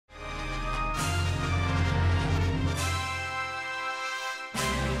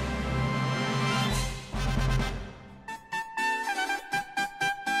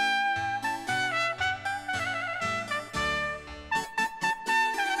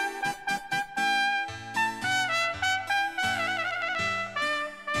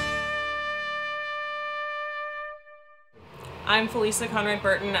I'm Felisa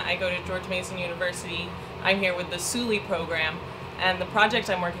Conrad-Burton. I go to George Mason University. I'm here with the SULI program, and the project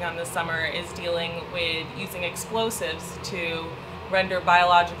I'm working on this summer is dealing with using explosives to render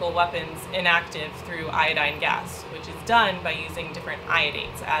biological weapons inactive through iodine gas, which is done by using different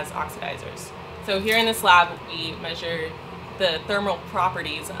iodates as oxidizers. So here in this lab, we measure the thermal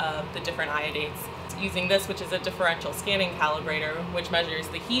properties of the different iodates using this, which is a differential scanning calibrator, which measures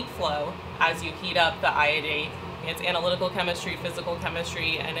the heat flow as you heat up the iodate. It's analytical chemistry, physical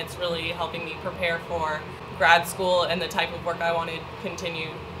chemistry, and it's really helping me prepare for grad school and the type of work I want to continue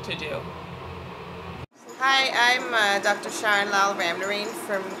to do. Hi, I'm Dr. Sharon Lal Ramnarine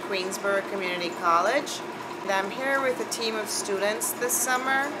from Queensborough Community College. And I'm here with a team of students this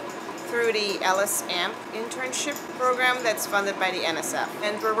summer through the AMP Internship program that's funded by the NSF.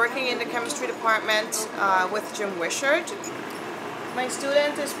 And we're working in the chemistry department with Jim Wishart. My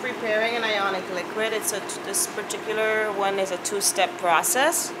student is preparing an ionic liquid. This particular one is a two-step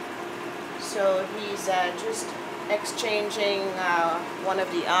process. So he's just exchanging one of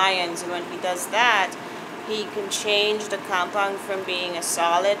the ions, and when he does that, he can change the compound from being a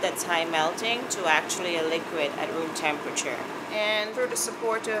solid that's high melting to actually a liquid at room temperature. And through the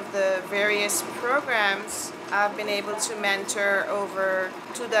support of the various programs, I've been able to mentor over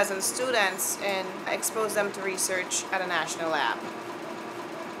 24 students and expose them to research at a national lab.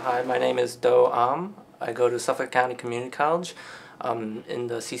 Hi, my name is Do Am. I go to Suffolk County Community College in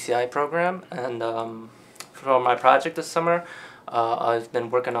the CCI program, and for my project this summer, I've been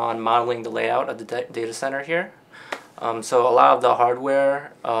working on modeling the layout of the data center here. So a lot of the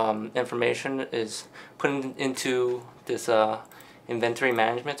hardware information is put into this inventory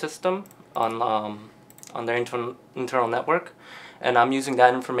management system on their internal network, and I'm using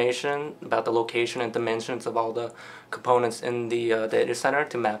that information about the location and dimensions of all the components in the data center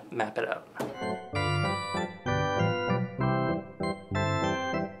to map it out.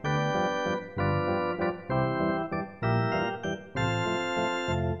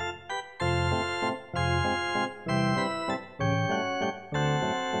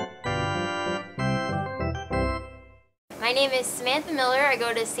 My name is Samantha Miller. I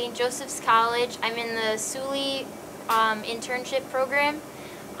go to St. Joseph's College. I'm in the SULI internship program.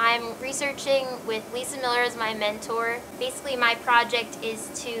 I'm researching with Lisa Miller as my mentor. Basically, my project is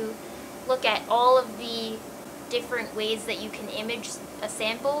to look at all of the different ways that you can image a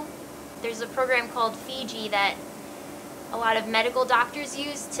sample. There's a program called Fiji that a lot of medical doctors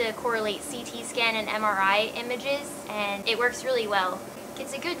use to correlate CT scan and MRI images, and it works really well.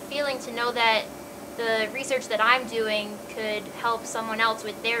 It's a good feeling to know that the research that I'm doing could help someone else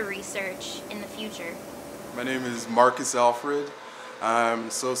with their research in the future. My name is Marcus Alfred. I'm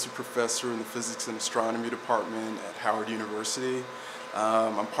associate professor in the physics and astronomy department at Howard University.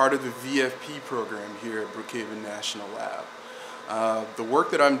 I'm part of the VFP program here at Brookhaven National Lab. The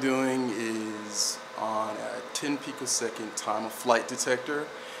work that I'm doing is on a 10 picosecond time of flight detector,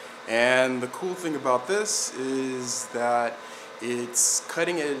 and the cool thing about this is that it's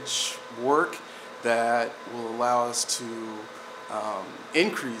cutting edge work that will allow us to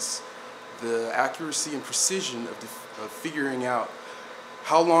increase the accuracy and precision of figuring out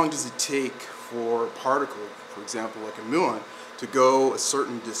how long does it take for a particle, for example like a muon, to go a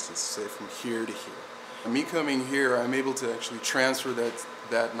certain distance, say from here to here. Me coming here, I'm able to actually transfer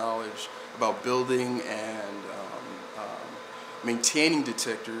that knowledge about building and maintaining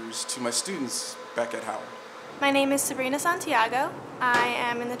detectors to my students back at Howard. My name is Sabrina Santiago. I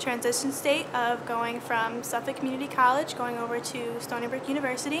am in the transition state of going from Suffolk Community College going over to Stony Brook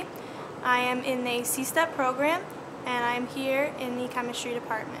University. I am in the C-STEP program, and I'm here in the chemistry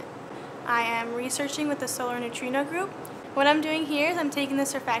department. I am researching with the solar neutrino group. What I'm doing here is I'm taking the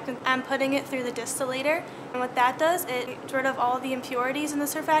surfactant and putting it through the distillator, and what that does, it gets rid of all the impurities in the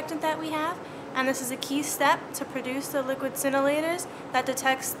surfactant that we have, and this is a key step to produce the liquid scintillators that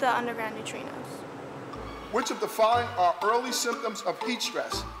detects the underground neutrinos. Which of the following are early symptoms of heat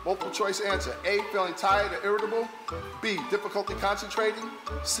stress? Multiple choice answer. A, feeling tired or irritable. B, difficulty concentrating.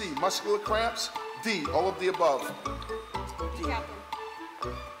 C, muscular cramps. D, all of the above. D.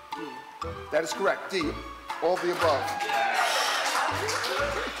 D. That is correct. D, all of the above.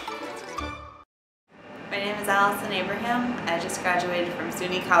 My name is Allison Abraham. I just graduated from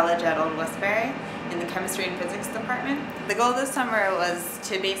SUNY College at Old Westbury in the chemistry and physics department. The goal this summer was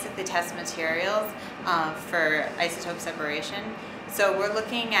to basically test materials for isotope separation. So we're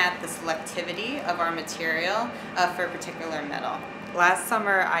looking at the selectivity of our material for a particular metal. Last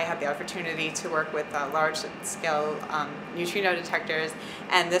summer I had the opportunity to work with large-scale neutrino detectors,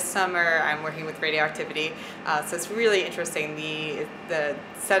 and this summer I'm working with radioactivity. So it's really interesting. The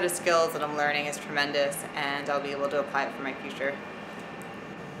set of skills that I'm learning is tremendous, and I'll be able to apply it for my future.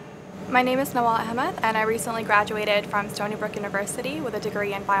 My name is Nawal Ahmed, and I recently graduated from Stony Brook University with a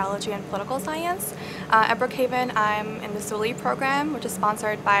degree in biology and political science. At Brookhaven, I'm in the SULI program, which is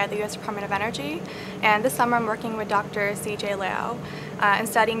sponsored by the U.S. Department of Energy, and this summer I'm working with Dr. C.J. Leo and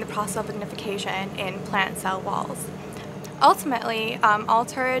studying the process of lignification in plant cell walls. Ultimately,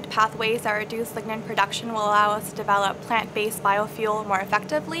 altered pathways that reduce lignin production will allow us to develop plant-based biofuel more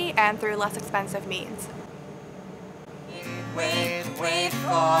effectively and through less expensive means. Wait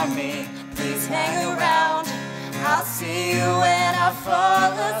for me, please hang around. I'll see you when I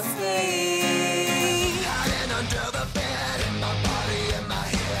fall asleep. Hiding under the bed, in my body, in my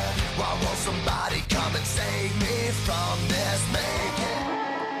head. Why won't somebody come and save me from this making?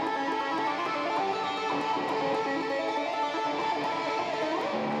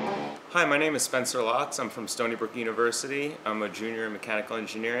 Hi, my name is Spencer Locks. I'm from Stony Brook University. I'm a junior in mechanical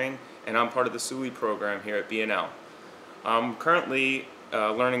engineering, and I'm part of the SULI program here at BNL. I'm currently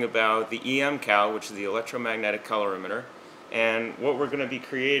learning about the EMCal, which is the electromagnetic colorimeter, and what we're going to be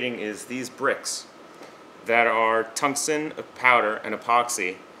creating is these bricks that are tungsten powder and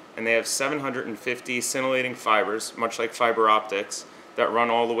epoxy, and they have 750 scintillating fibers, much like fiber optics, that run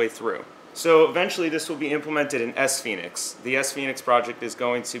all the way through. So eventually this will be implemented in S-Phoenix. The S-Phoenix project is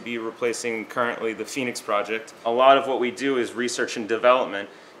going to be replacing currently the Phoenix project. A lot of what we do is research and development,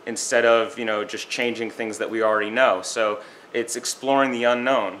 instead of, just changing things that we already know. So it's exploring the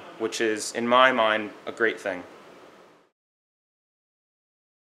unknown, which is, in my mind, a great thing.